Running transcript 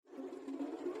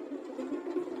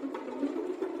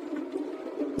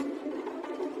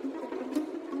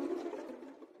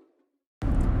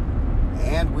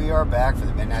are back for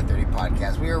the Midnight 30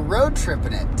 podcast. We are road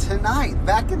tripping it tonight.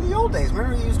 Back in the old days.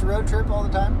 Remember we used to road trip all the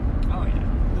time? Oh,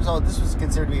 yeah. This was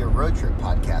considered to be a road trip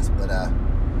podcast, but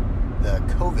the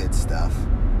COVID stuff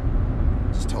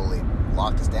just totally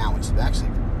locked us down, which is actually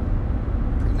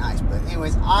pretty nice. But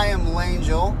anyways, I am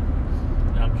Langel.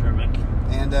 I'm Jermick.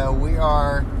 And we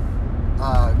are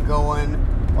going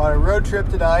on a road trip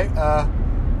tonight.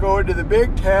 Going to the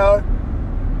big town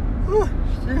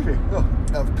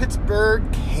of Pittsburgh,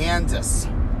 Kansas.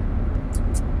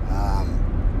 I'm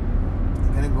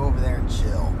gonna go over there and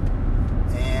chill.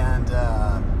 And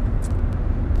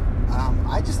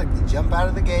I just like to jump out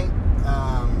of the gate.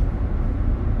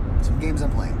 Some games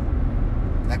I'm playing.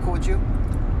 Is that cool with you?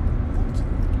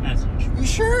 As usual. You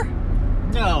sure?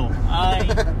 No, I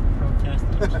protest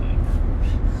actually.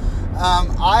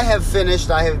 I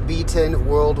have beaten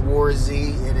World War Z.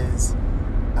 It is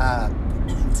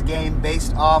it's a game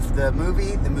based off the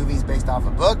movie. The movie's based off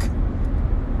a book.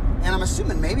 And I'm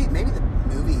assuming maybe the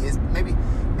movie is maybe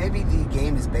the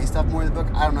game is based off more of the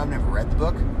book. I don't know, I've never read the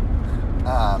book.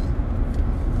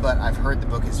 But I've heard the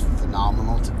book is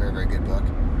phenomenal. It's a very, very good book.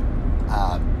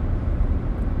 I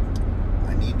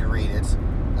need to read it.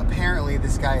 Apparently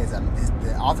this guy is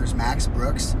the author's Max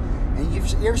Brooks. And you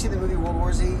ever seen the movie World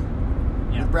War Z?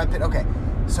 Yeah. With Brad Pitt? Okay.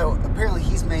 So apparently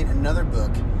he's made another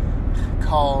book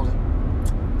called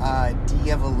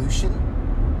De-Evolution.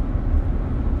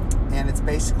 And it's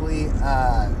basically,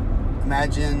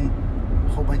 imagine a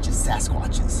whole bunch of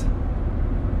Sasquatches.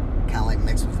 Kind of like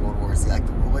mixed with World War Z. Like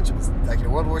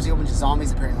World War Z, a whole bunch of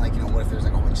zombies. Apparently, what if there's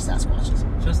like a whole bunch of Sasquatches?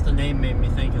 Just the name made me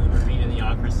think of the movie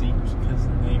Idiocracy, because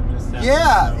the name is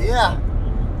Sasquatch.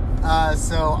 Yeah.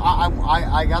 So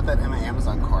I got that in my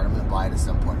Amazon card. I'm going to buy it at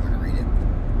some point. I'm going to read it.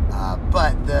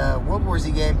 But the World War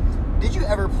Z game, did you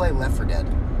ever play Left 4 Dead?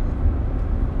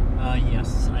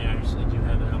 Yes, I actually do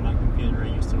have it on my computer. I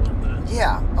used to love that.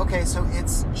 Yeah. Okay, so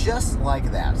it's just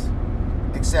like that.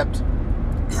 Except,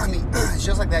 it's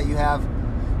just like that. You have,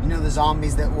 the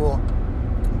zombies that will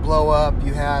blow up.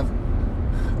 You have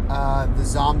the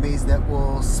zombies that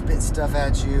will spit stuff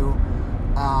at you.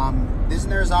 Isn't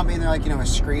there a zombie in there, a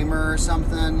screamer or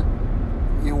something?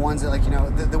 Ones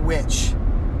that, the witch.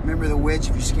 Remember the witch?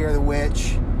 If you scare the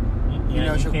witch, you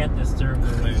can't disturb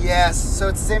the witch. Yes, so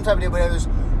it's the same type of deal, but there's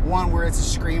one where it's a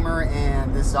screamer,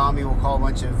 and this zombie will call a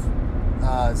bunch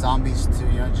of zombies to,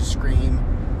 just scream,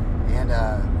 and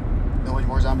a bunch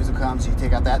more zombies will come, so you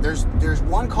take out that. There's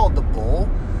one called the Bull,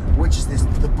 which is this.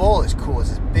 The Bull is cool.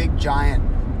 It's this big, giant,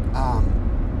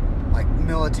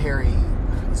 military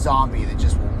zombie that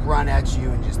just will run at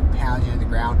you and just pound you to the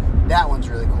ground. That one's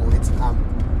really cool.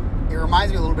 It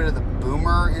reminds me a little bit of the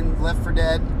Boomer in Left 4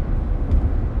 Dead.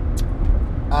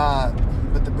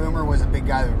 But the Boomer was a big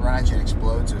guy that would run at you and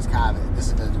explode, so it's kind of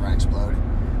this doesn't run and explode.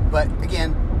 But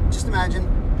again, just imagine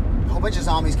a whole bunch of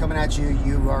zombies coming at you.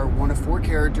 You are one of 4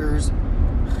 characters.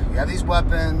 You have these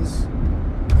weapons,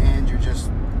 and you're just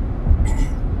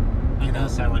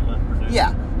sound like Left 4 Dead.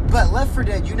 Yeah, but Left 4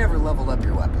 Dead, you never leveled up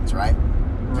your weapons, right?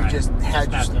 Right. You just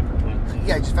had just different ones.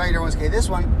 Yeah, just found your ones. Okay, this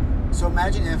one. So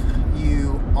imagine if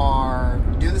you are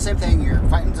doing the same thing. You're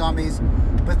fighting zombies,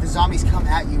 but the zombies come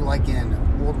at you like in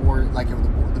World War, like in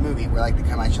the movie, where they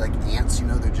come at you like ants.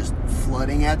 They're just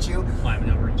flooding at you. Climbing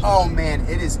over each other. Oh man,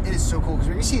 it is so cool because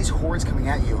when you see these hordes coming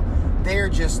at you, they are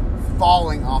just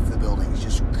falling off the buildings,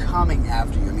 just coming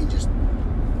after you.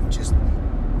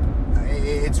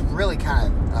 It's really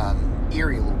kind of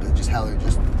eerie a little bit, just how they're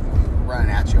just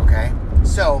running at you. Okay,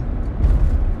 so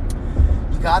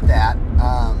you got that.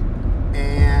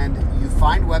 And you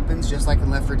find weapons just like in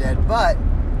Left 4 Dead, but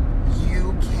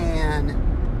you can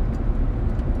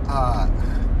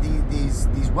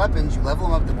these weapons, you level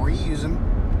them up the more you use them,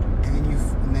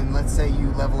 and then let's say you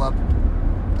level up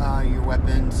your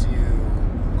weapon to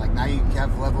now you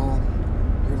have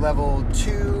your level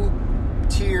 2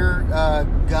 tier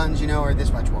guns, are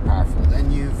this much more powerful.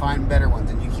 Then you find better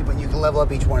ones, and you can level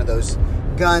up each one of those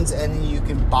guns, and then you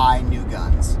can buy new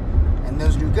guns, and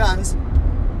those new guns,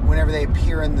 whenever they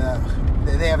appear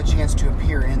they have a chance to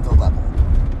appear in the level.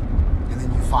 And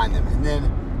then you find them. And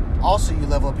then also you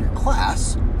level up your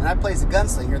class. And I play as the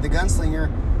Gunslinger. The Gunslinger,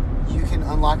 you can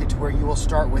unlock it to where you will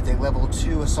start with a level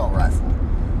 2 assault rifle.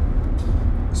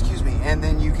 Excuse me. And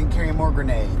then you can carry more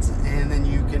grenades. And then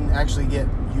you can have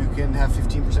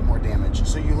 15% more damage.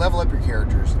 So you level up your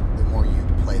characters the more you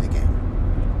play the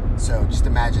game. So just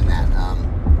imagine that.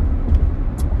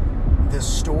 The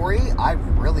story I've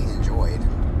really enjoyed.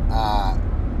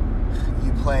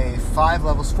 You play 4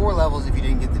 levels if you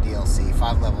didn't get the DLC,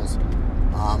 5 levels.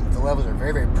 The levels are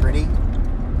very, very pretty.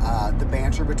 The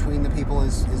banter between the people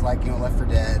is like, Left 4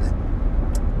 Dead.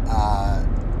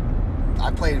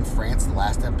 I played in France. The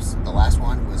last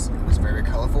one was very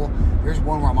colorful. There's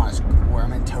one where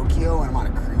I'm in Tokyo and I'm on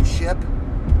a cruise ship.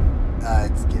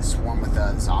 It gets swarmed with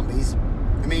zombies.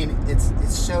 I mean, it's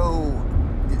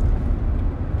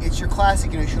your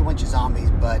classic, shoot a bunch of zombies,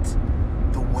 but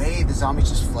the way the zombies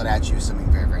just flood at you is something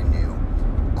very, very new.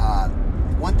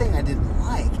 One thing I didn't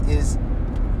like is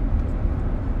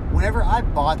whenever I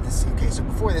bought this. Okay, so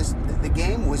before this, the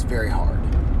game was very hard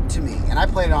to me, and I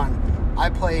played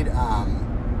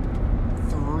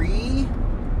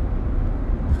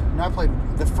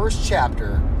the first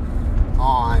chapter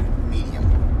on medium,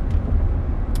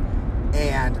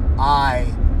 and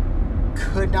I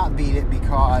could not beat it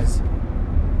because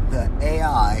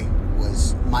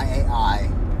my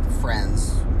AI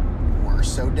friends were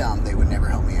so dumb they would never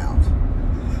help me out.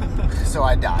 So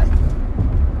I died.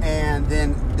 And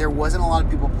then there wasn't a lot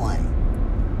of people playing.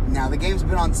 Now the game's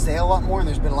been on sale a lot more and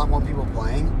there's been a lot more people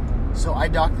playing. So I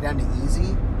docked it down to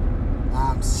easy.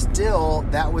 Still,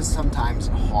 that was sometimes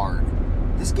hard.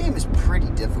 This game is pretty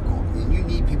difficult. I mean, you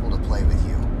need people to play with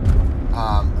you.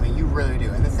 You really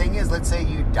do. And the thing is, let's say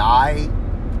you die,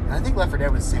 and I think Left 4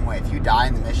 Dead was the same way. If you die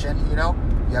in the mission, you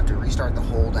have to restart the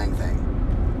whole dang thing.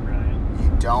 Right. You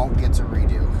don't get to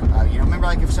redo. Remember,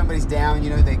 like, if somebody's down,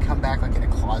 they come back, like, in a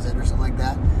closet or something like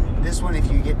that? This one,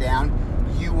 if you get down,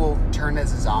 you will turn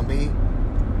as a zombie,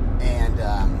 and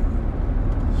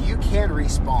you can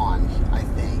respawn, I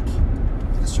think,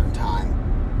 at a certain time.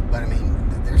 But, I mean,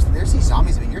 there's these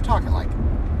zombies. I mean, you're talking, like,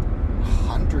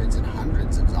 hundreds and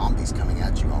hundreds of zombies coming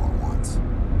at you all at once.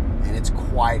 And it's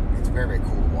very, very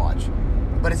cool to watch.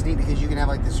 But it's neat because you can have,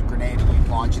 like, this grenade and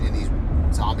you launch it in these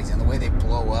zombies, and the way they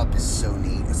blow up is so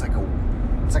neat. It's like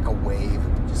a wave,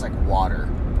 just like water.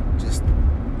 Just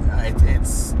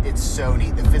it's so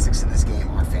neat. The physics in this game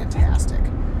are fantastic.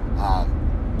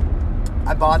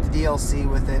 I bought the DLC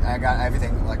with it. I got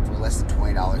everything like for less than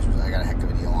 $20. I got a heck of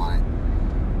a deal on it.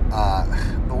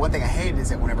 But one thing I hated is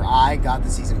that whenever I got the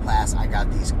season pass, I got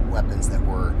these weapons that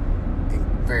were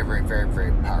very, very, very,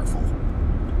 very powerful.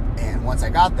 And once I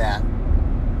got that,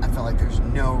 I felt like there's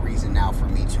no reason now for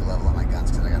me to level up my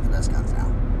guns because I got the best guns now.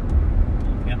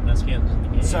 Yeah, best guns in the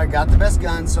game. So I got the best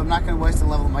guns, so I'm not going to waste and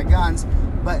level up my guns,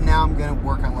 but now I'm going to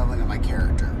work on leveling up my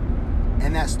character.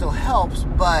 And that still helps,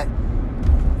 but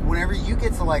whenever you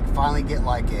get to like finally get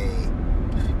like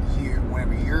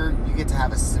whenever you get to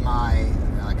have a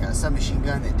submachine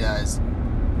gun that does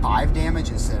 5 damage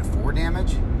instead of 4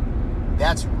 damage,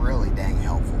 that's really dang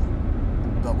helpful.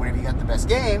 But whenever you got the best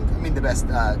gun in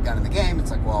the game, it's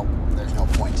like, well, there's no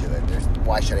point to it.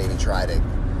 Why should I even try to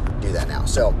do that now?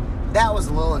 So that was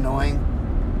a little annoying.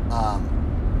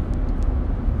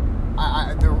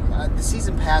 The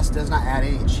season pass does not add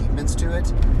any achievements to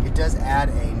it. It does add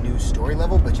a new story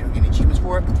level, but you don't get any achievements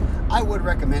for it. I would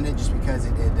recommend it just because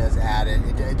it does add it.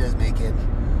 It does make it.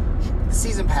 The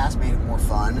season pass made it more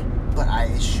fun, but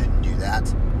it shouldn't do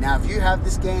that. Now, if you have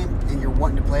this game and you're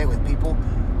wanting to play it with people,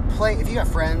 if you got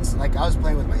friends. Like I was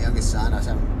playing with my youngest son. I was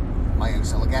having my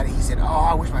youngest son look at it. He said, "Oh,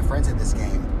 I wish my friends had this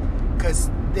game," because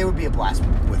it would be a blast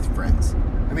with friends.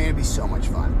 I mean, it'd be so much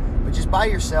fun. But just by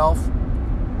yourself,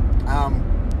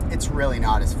 it's really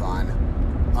not as fun.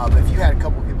 But if you had a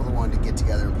couple of people that wanted to get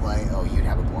together and play, you'd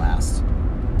have a blast.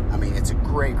 I mean, it's a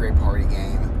great, great party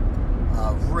game.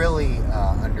 Really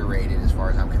underrated as far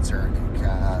as I'm concerned.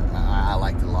 I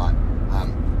liked it a lot.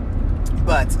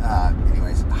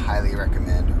 Anyways, I highly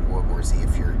recommend World War Z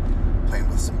if you're playing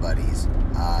with some buddies.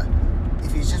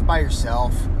 If you're just by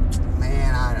yourself,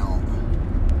 man, I don't.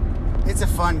 It's a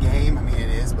fun game. I mean, it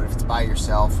is, but if it's by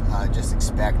yourself, just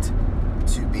expect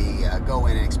to go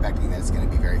in and expecting that it's going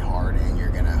to be very hard, and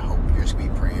you're just going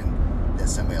to be praying that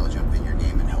somebody will jump in your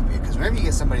game and help you. Because whenever you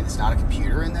get somebody that's not a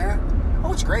computer in there,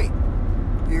 it's great.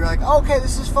 You're like, okay,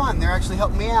 this is fun. They're actually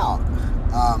helping me out.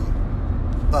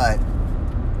 But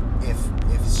if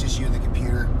it's just you and the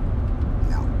computer,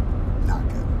 no, not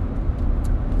good.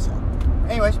 So,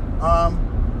 anyways,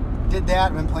 did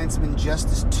that. I've been playing some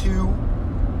Injustice 2.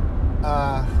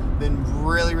 Been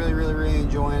really, really, really, really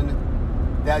enjoying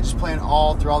that. Just playing through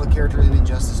all the characters in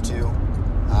Injustice 2.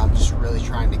 Just really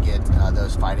trying to get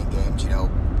those fighting games.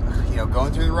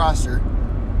 Going through the roster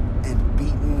and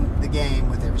beating the game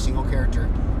with every single character.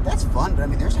 That's fun, but I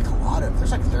mean, there's like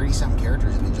 30-some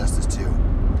characters in Injustice 2.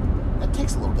 That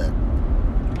takes a little bit.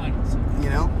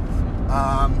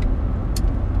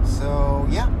 So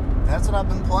yeah, that's what I've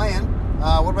been playing.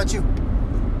 What about you?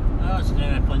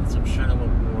 Today I played some Shadow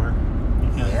of War.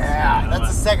 Because, that's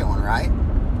the second one, right?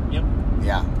 Yep.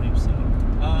 Yeah. I believe so.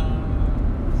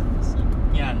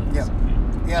 Yeah. Yep.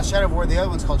 Yeah, Shadow of War. The other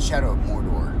one's called Shadow of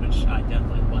Mordor. Which I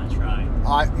definitely want to try. I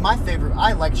My favorite.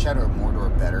 I like Shadow of Mordor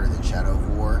better than Shadow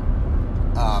of War.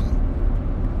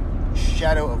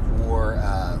 Shadow of War.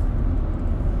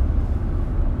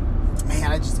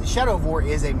 Shadow of War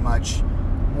is a much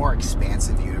more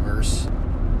expansive universe.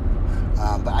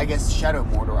 But I guess Shadow of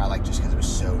Mordor I like just because it was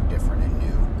so different and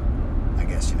new. I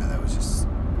guess that was just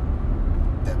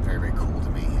very, very cool to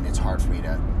me, and it's hard for me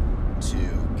to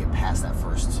get past that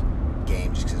first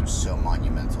game just because it was so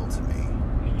monumental to me.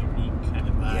 A unique kind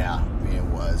of vibe. Yeah, I mean it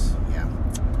was. Yeah.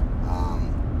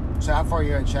 So how far are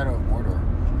you at Shadow of Mordor?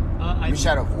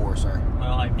 Shadow of War, sorry.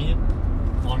 Well, I beat it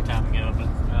a long time ago, but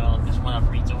this one I'm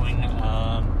redoing.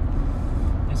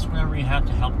 It's whenever you have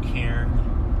to help Cairn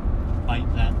fight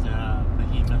that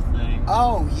behemoth thing.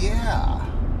 Oh yeah.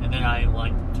 And then I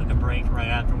took a break right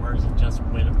afterwards and just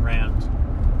went around,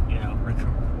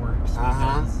 recruitment works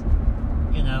because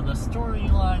the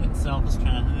storyline itself is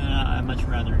kind of. I'd much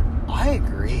rather. I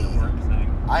agree. Do the work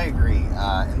thing. I agree.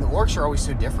 And the orcs are always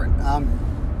so different.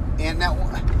 And now,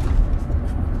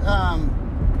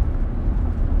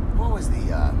 what was the?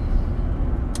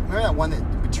 Remember that one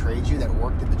that betrayed you? That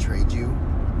orc that betrayed you?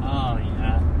 Oh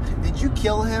yeah. Did you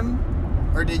kill him,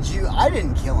 or did you? I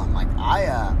didn't kill him.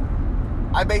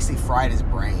 I basically fried his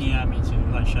brain. Yeah, me too.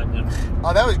 I shut him.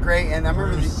 Oh, that was great. And I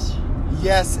remember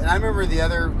yes, and I remember the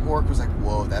other orc was like,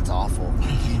 "Whoa, that's awful.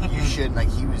 You should."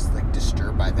 He was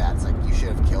disturbed by that. It's you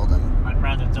should have killed him. I'd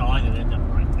rather die than end up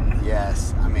right there.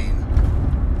 Yes, I mean,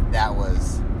 that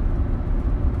was.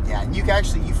 Yeah, and you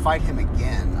fight him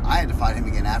again. I had to fight him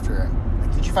again after.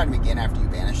 Did you fight him again after you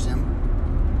banished him?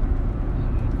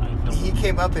 He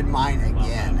came up in mine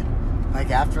again.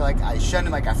 After I shunned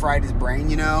him, I fried his brain.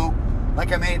 I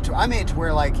made it to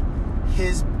where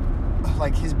his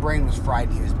brain was fried.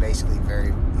 And he was basically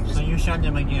So you shunned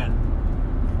him again.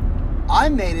 I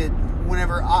made it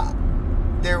whenever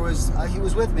he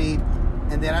was with me,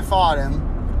 and then I fought him,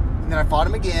 and then I fought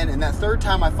him again, and that third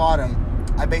time I fought him,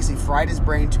 I basically fried his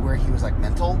brain to where he was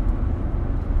mental.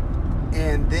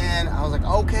 And then I was like,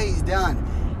 okay, he's done.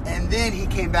 And then he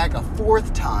came back a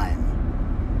fourth time.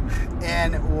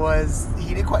 And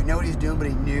he didn't quite know what he was doing, but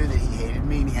he knew that he hated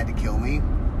me and he had to kill me.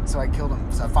 So I killed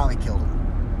him. So I finally killed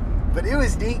him. But it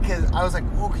was neat because I was like,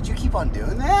 whoa, could you keep on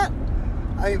doing that?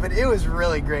 But it was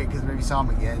really great because when you saw him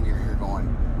again, you're going,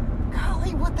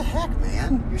 golly, what the heck,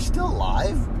 man? You're still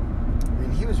alive?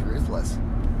 He was ruthless.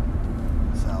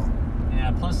 So.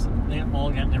 Yeah, plus they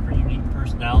all got different unique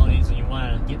personalities, and you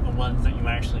want to get the ones that you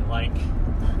actually like.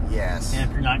 Yes. And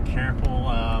if you're not careful,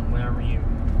 whenever you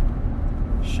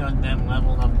shun them,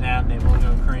 level them down, they will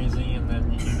go crazy, and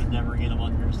then you can never get them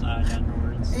on your side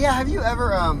afterwards. Yeah, have you ever,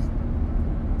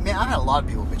 man, I've had a lot of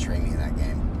people betray me in that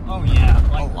game. Oh, yeah.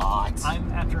 A lot.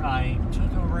 After I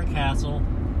took over a castle,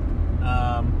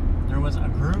 there was a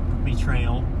group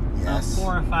betrayal. Yes.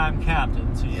 4 or 5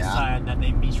 captains who decided that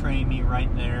they betrayed me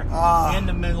right there in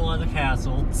the middle of the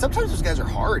castle. Sometimes those guys are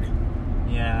hard.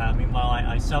 Yeah, meanwhile,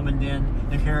 I summoned in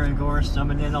the Caragor,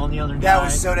 summoned in all the other guys. That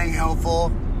was so dang helpful.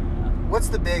 What's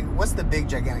the big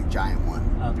gigantic giant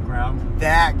one? The ground.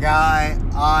 That guy,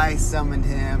 I summoned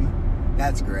him.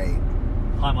 That's great.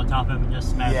 Climb on top of him and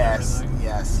just smash everything.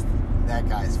 Yes. That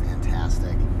guy's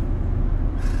fantastic.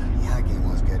 Yeah, that game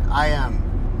was good.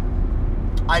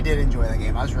 I did enjoy that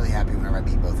game. I was really happy whenever I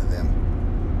beat both of them.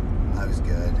 That was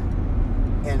good.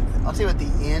 And I'll tell you what,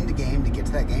 the end game to get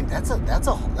to that game, that's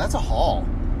a haul.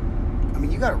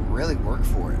 You got to really work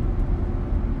for it.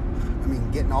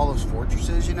 Getting all those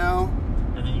fortresses, And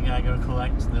then you gotta go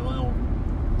collect the little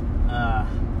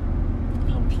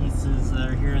pieces that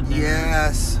are here and there.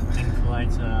 Yes. And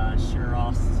collect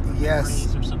Shiroth's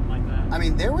memories or something like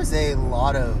that. There was a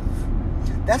lot of.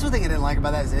 That's one thing I didn't like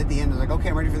about that is at the end it was okay,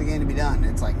 I'm ready for the game to be done.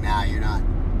 It's nah, you're not.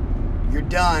 You're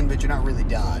done, but you're not really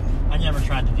done. I never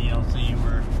tried the DLC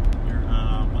where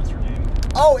what's her name?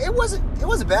 Oh, it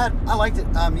wasn't bad. I liked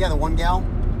it. The one gal,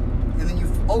 and then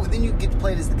you get to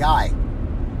play it as the guy.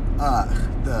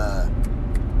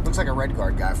 Looks like a Red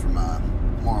Guard guy from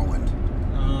Morrowind.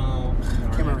 Oh, I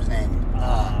can't remember his name.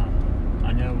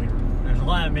 I know there's a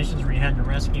lot of missions where you had to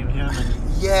rescue him.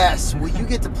 Yes, well, you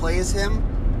get to play as him,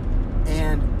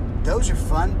 and those are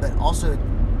fun. But also,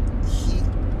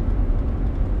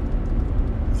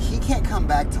 he can't come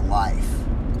back to life.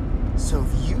 So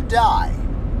if you die,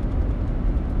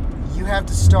 you have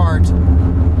to start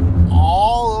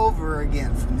all over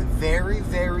again from the very,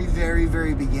 very, very,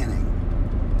 very beginning.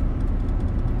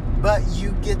 But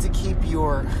you get to keep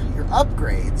your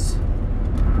upgrades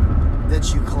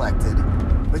that you collected,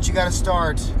 but you got to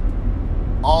start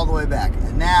all the way back.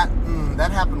 And that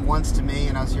happened once to me,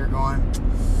 and I was here going,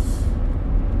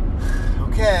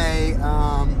 okay,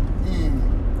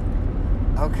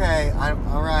 Okay,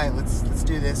 all right, let's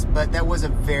do this. But it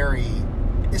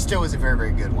still was a very,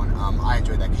 very good one. I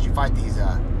enjoyed that because you fight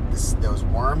those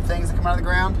worm things that come out of the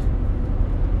ground,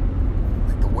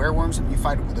 like the wereworms. You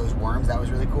fight with those worms. That was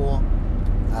really cool.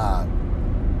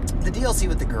 The DLC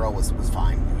with the girl was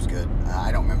fine. It was good.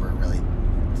 I don't remember it really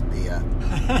to be.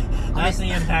 That's the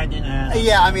impact it had.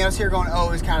 Yeah, I mean, I was here going, oh,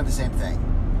 it was kind of the same thing.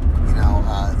 You know.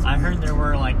 I heard there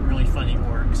were like really funny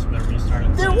orcs whenever you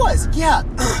started. There was, yeah,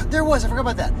 there was. I forgot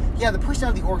about that. Yeah, the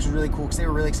personality of the orcs was really cool because they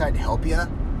were really excited to help you.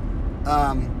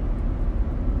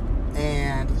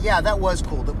 And yeah, that was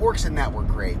cool. The orcs in that were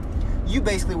great. You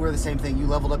basically were the same thing. You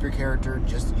leveled up your character,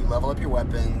 you leveled up your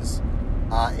weapons.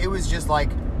 It was just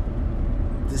like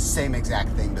the same exact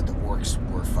thing, but the orcs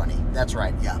were funny. That's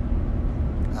right, yeah.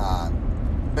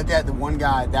 But the one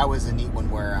guy, that was a neat one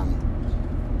where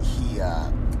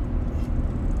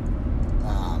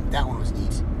that one was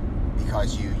neat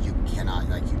because you cannot,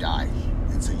 like, you die,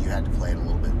 and so you had to play it a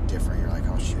little bit different. You're like,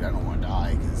 oh shoot, I don't want to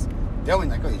die, because they'll be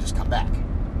like, oh, you just come back.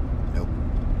 Nope.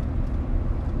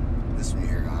 This one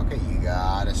you're going, okay, you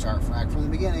gotta start back from the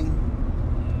beginning,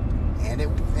 and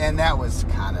that was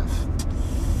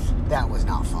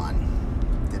not fun.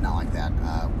 Did not like that.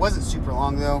 Wasn't super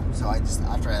long though, so I just,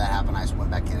 after that happened, I just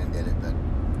went back in and did it, but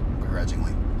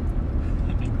begrudgingly.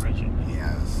 Begrudgingly.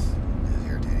 Yeah, it was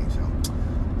irritating.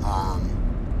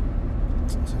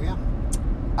 So yeah.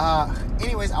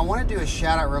 Anyways, I want to do a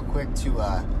shout out real quick to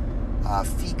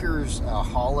Feekers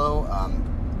Hollow.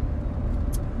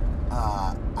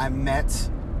 I met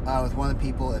with one of the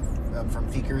people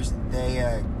from Feekers.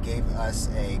 They gave us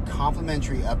a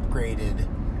complimentary upgraded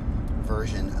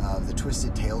version of the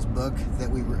Twisted Tales book that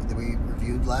we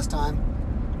reviewed last time.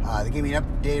 They gave me an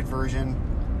updated version.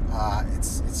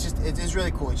 It's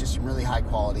really cool. It's just some really high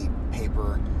quality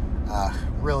paper.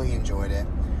 Really enjoyed it.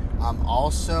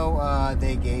 Also,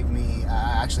 they gave me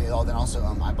I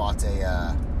bought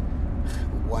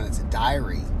it's a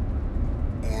diary,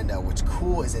 and what's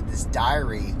cool is that this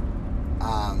diary.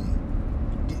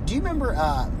 Do you remember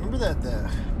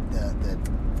the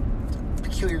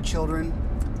Peculiar Children?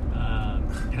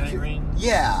 Peregrine?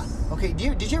 Yeah. Okay.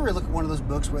 Did you ever look at one of those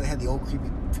books where they had the old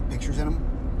creepy pictures in them?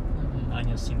 Mm-hmm. I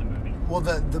just seen the movie. Well,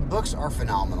 the books are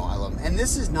phenomenal. I love them. And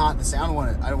this is not the same. I don't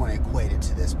want to equate it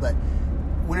to this, but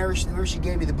whenever she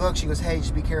gave me the book, she goes, "Hey,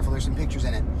 just be careful. There's some pictures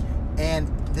in it." And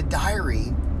the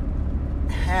diary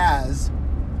has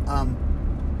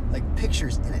like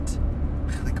pictures in it,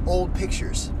 like old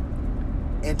pictures,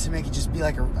 and to make it just be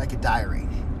like a diary.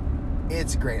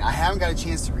 It's great. I haven't got a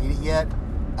chance to read it yet,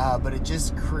 but it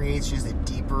just creates just a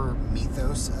deeper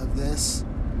mythos of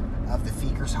the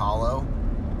Feekers Hollow.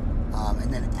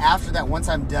 And then after that, once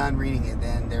I'm done reading it,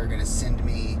 then they're going to send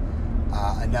me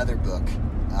another book.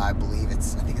 I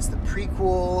think it's the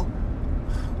prequel,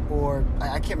 or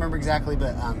I can't remember exactly,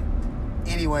 but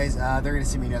anyways, they're going to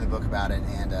send me another book about it.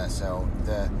 And so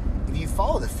if you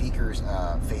follow the Feekers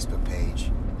Facebook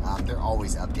page, they're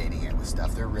always updating it with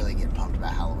stuff. They're really getting pumped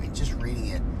about Halloween. Just reading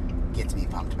it gets me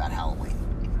pumped about Halloween.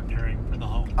 Preparing for the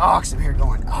Halloween. Oh, because I'm here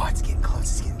going, oh, it's getting close,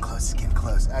 it's getting close, it's getting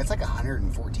close. It's like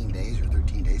 114 days or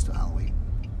 13 days to Halloween.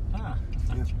 That's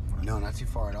not too far. No, not too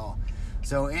far at all.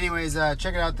 So anyways,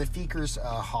 check it out, the Feekers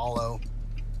Hollow.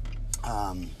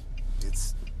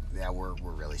 We're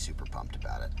really super pumped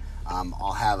about it.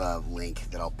 I'll have a link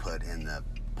that I'll put in the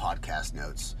podcast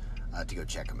notes to go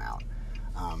check them out.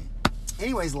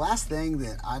 Anyways, last thing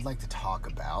that I'd like to talk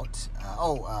about.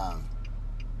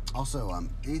 Also,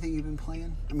 anything you've been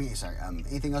playing?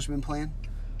 Anything else you've been playing?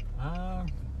 I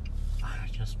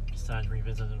just decided to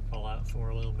revisit Fallout 4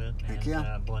 a little bit. Heck and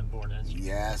yeah. Bloodborne.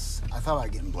 Yes. I thought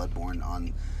about getting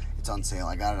Bloodborne it's on sale.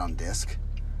 I got it on disc,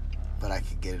 but I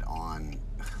could get it on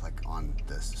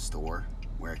the store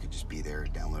where I could just be there,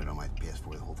 download it on my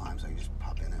PS4 the whole time, so I can just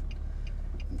pop in it.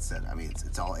 Instead, it's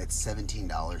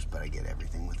 $17, but I get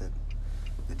everything with it.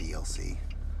 The DLC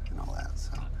and all that,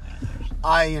 so.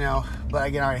 But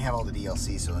again, I already have all the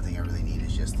DLC, so the only thing I really need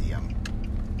is just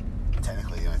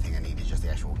technically the only thing I need is just the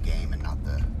actual game and not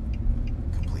the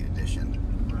complete edition.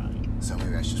 Right. So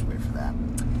maybe I should just wait for that.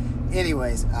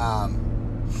 Anyways, I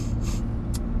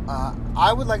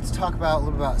would like to talk about a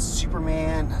little bit about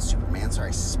Spider-Man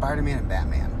and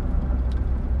Batman.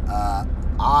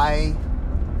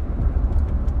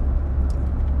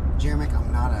 Jeremy,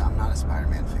 I'm not a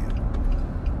Spider-Man fan.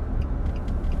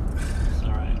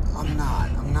 I'm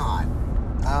not.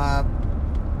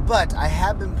 But I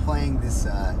have been playing this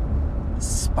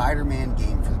Spider-Man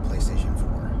game for the PlayStation 4.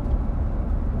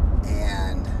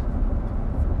 And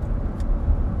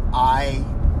I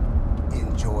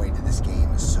enjoyed this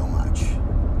game so much.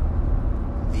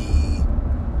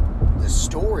 The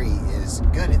story is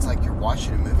good. It's like you're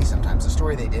watching a movie sometimes. The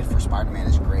story they did for Spider-Man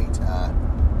is great.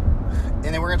 And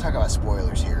then we're going to talk about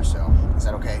spoilers here, so is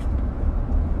that okay?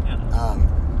 Yeah.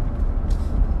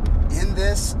 In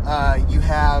this, you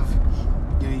have,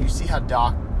 you see how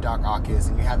Doc Ock is,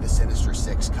 and you have the Sinister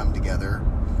Six come together.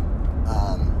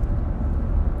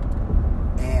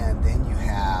 And then you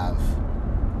have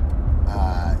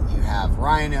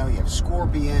Rhino, you have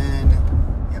Scorpion,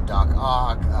 you have Doc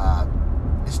Ock,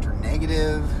 Mr.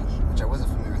 Negative, which I wasn't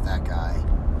familiar with that guy.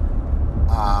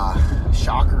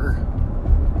 Shocker.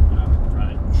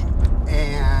 Right.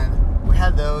 And we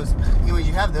had those. Anyways,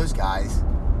 you have those guys,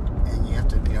 and you have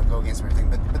to go against everything.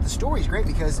 But the story's great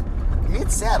because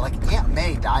it's sad. Like Aunt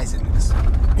May dies in this.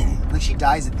 Like she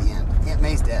dies at the end. Aunt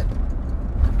May's dead.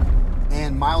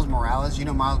 And Miles Morales,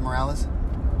 Miles Morales?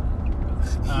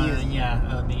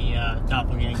 The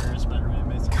doppelganger Spider-Man,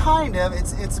 basically. Kind of.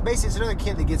 It's basically it's another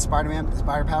kid that gets spider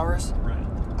powers.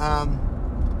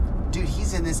 Right. Dude,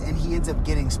 he's in this, and he ends up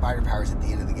getting spider powers at the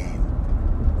end of the game.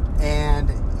 And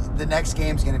the next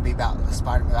game's going to be about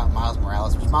Miles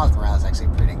Morales, which Miles Morales is actually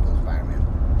a pretty cool Spider-Man.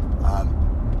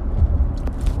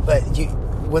 But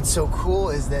what's so cool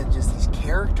is that just these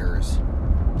characters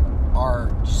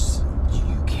are just,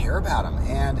 you care about them.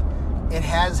 And it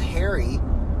has Harry,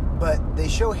 but they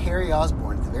show Harry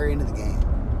Osborn at the very end of the game.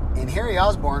 And Harry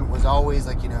Osborn was always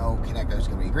like, Connector was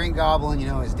going to be Green Goblin,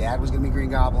 his dad was going to be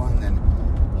Green Goblin, then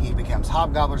he becomes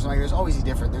Hobgoblin or something. There's always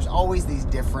these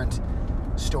different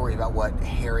stories about what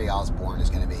Harry Osborn is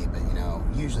going to be, but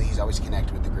usually he's always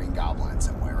connected with the Green Goblin in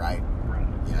some way, right? Right.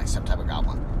 Like some type of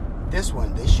goblin. This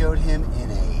one, they showed him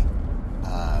in a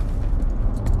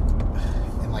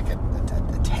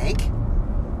tank,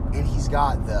 and he's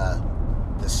got the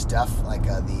stuff like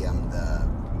the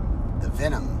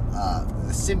venom,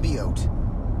 the symbiote,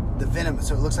 the venom.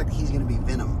 So it looks like he's going to be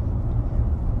Venom.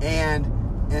 And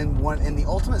in the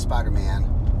Ultimate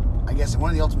Spider-Man, I guess in one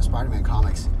of the Ultimate Spider-Man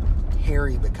comics,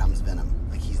 Harry becomes Venom.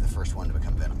 Like he's the first one to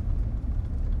become Venom.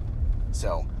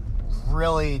 So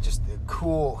really, just a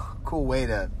cool way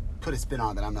to put a spin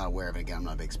on that I'm not aware of. And again, I'm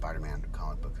not a big Spider-Man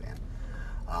comic book fan.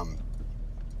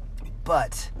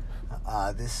 But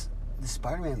this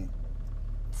Spider-Man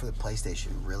for the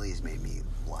PlayStation really has made me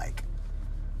like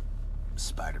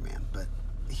Spider-Man. But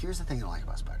here's the thing I don't like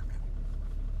about Spider-Man.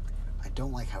 I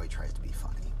don't like how he tries to be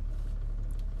funny.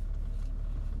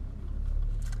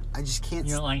 I just can't.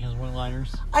 You don't like his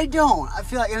one-liners? I don't. I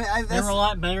feel like they were a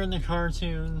lot better in the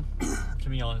cartoon, to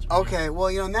be honest with okay, well,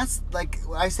 and that's like,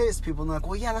 I say this to people, and they're like,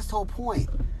 well, yeah, that's the whole point.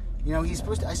 He's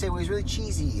supposed to, I say, well, he's really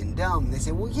cheesy and dumb. And they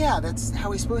say, well, yeah, that's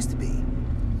how he's supposed to be.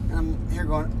 And I'm here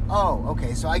going, oh,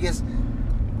 okay, so I guess,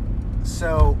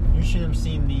 so. You should have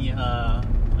seen the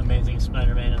Amazing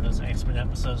Spider-Man in those X-Men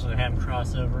episodes where they have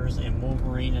crossovers, and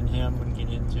Wolverine and him would get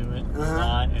into it a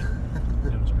lot, and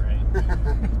it was great.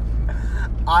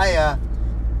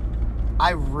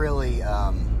 I really,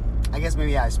 I guess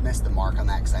maybe I just missed the mark on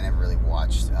that because I never really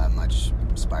watched much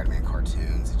Spider-Man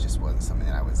cartoons. It just wasn't something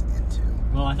that I was into.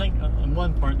 Well, I think at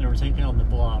one point they were taking on the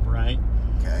Blob, right?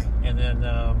 Okay. And then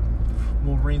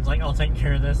Wolverine's like, I'll take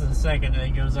care of this in a second, and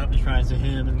he goes up and tries to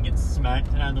hit him and gets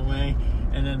smacked out of the way.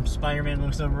 And then Spider-Man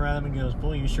looks over at him and goes,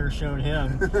 boy, you sure showed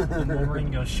him. And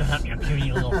Wolverine goes, shut up, you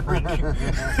puny little freak.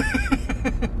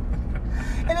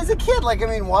 And as a kid,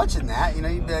 watching that,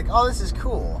 you'd be like, oh, this is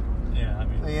cool. Yeah,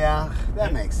 yeah,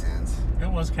 that makes sense. It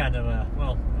was kind of it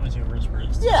was humorous.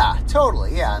 Yeah,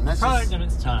 totally, yeah. And that's product of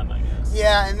its time, I guess.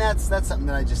 Yeah, and that's something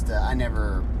that I just, I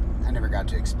never got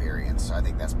to experience, so I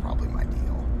think that's probably my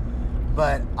deal.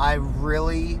 But I've been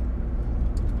really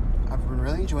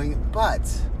enjoying it, but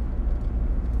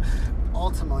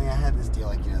ultimately I had this deal,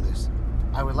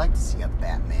 I would like to see a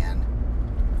Batman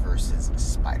versus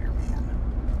Spider-Man.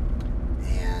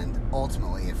 And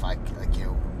ultimately, if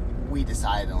we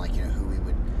decided on who we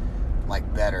would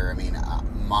like better.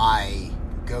 My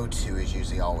go-to is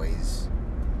usually always.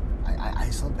 I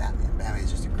just love Batman. Batman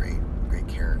is just a great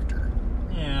character.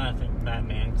 Yeah, I think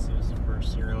Batman is the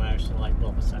first hero I actually like,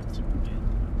 well, besides Superman.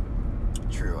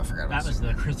 True, I forgot about that. Was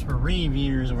Superman. the Christopher Reeve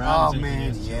years where I was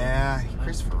introduced to him.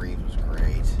 Christopher Reeve was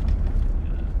great.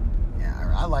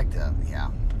 Yeah, I liked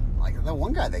like the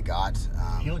one guy they got.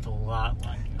 He looked a lot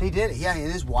like him. They did, yeah.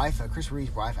 And his wife, Christopher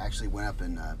Reeve's wife, actually went up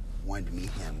and wanted to meet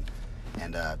him,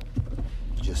 and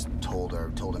just told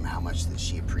him how much that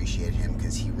she appreciated him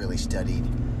because he really studied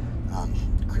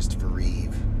Christopher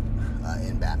Reeve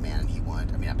in Batman,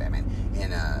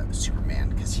 and in Superman,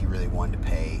 because he really wanted to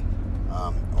pay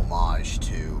homage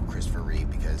to Christopher Reeve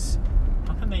because.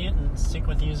 How come they didn't stick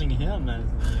with using him as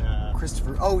the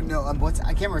Christopher? Oh no, I can't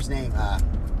remember his name.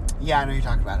 Yeah, I know who you're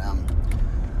talking about.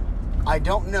 I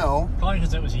don't know. Probably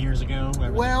because it was years ago.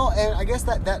 Well, and I guess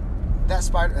that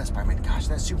Spider-Man, gosh,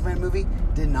 that Superman movie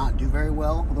did not do very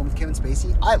well. The one with Kevin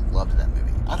Spacey. I loved that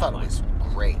movie. I thought it was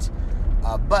great.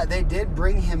 But they did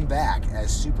bring him back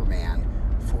as Superman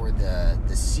for the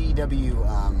CW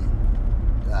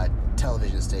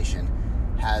television station.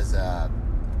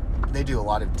 They do a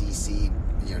lot of DC,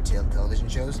 television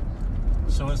shows.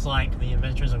 So it's like the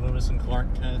Adventures of Lewis and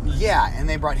Clark kind of thing? Yeah, and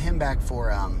they brought him back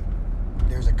for,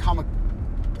 there's a comic,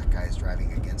 that guy's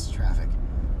driving against traffic.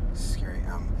 It's scary.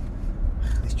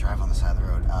 At least drive on the side of the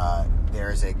road.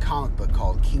 There's a comic book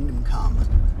called Kingdom Come,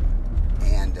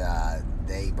 and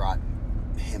they brought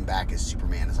him back as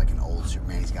Superman, as like an old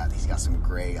Superman. He's got some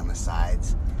gray on the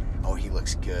sides. Oh, he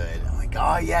looks good. I'm like,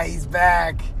 oh yeah, he's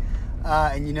back.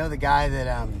 And the guy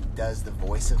that does the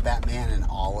voice of Batman in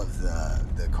all of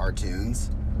the cartoons,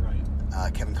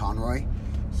 right? Kevin Conroy.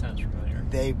 Sounds familiar.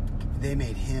 They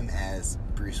made him as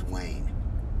Bruce Wayne.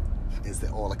 Is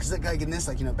the old, because like in this,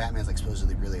 Batman's like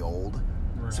supposedly really old,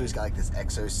 right. So he's got like this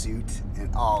exosuit, and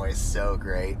it's so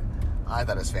great. I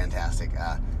thought it was fantastic.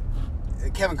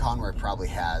 Kevin Conroy probably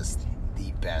has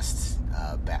the best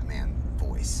Batman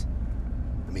voice.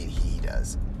 I mean, he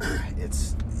does.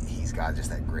 He's got just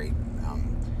that great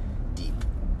deep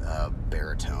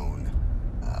baritone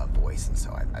voice, and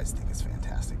so I just think it's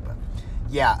fantastic. But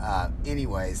yeah,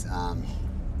 anyways,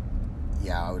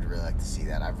 I would really like to see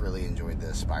that. I've really enjoyed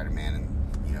the Spider-Man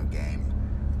game.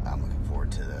 I'm looking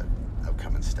forward to the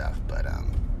upcoming stuff, but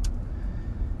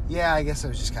I guess I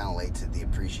was just kind of late to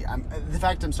the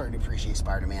fact I'm starting to appreciate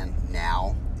Spider-Man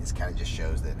now is kind of just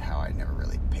shows that how I never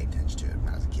really paid attention to it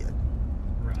when I was a kid.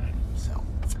 Right. So,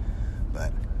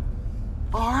 but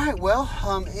all right. Well,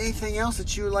 anything else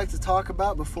that you would like to talk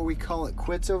about before we call it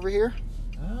quits over here?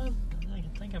 I can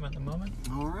think of at the moment.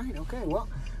 All right. Okay. Well,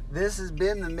 this has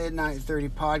been the Midnight 30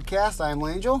 podcast. I'm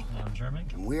Langel. I'm Jeremy.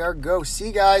 And we are Go. See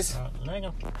you guys.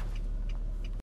 Later.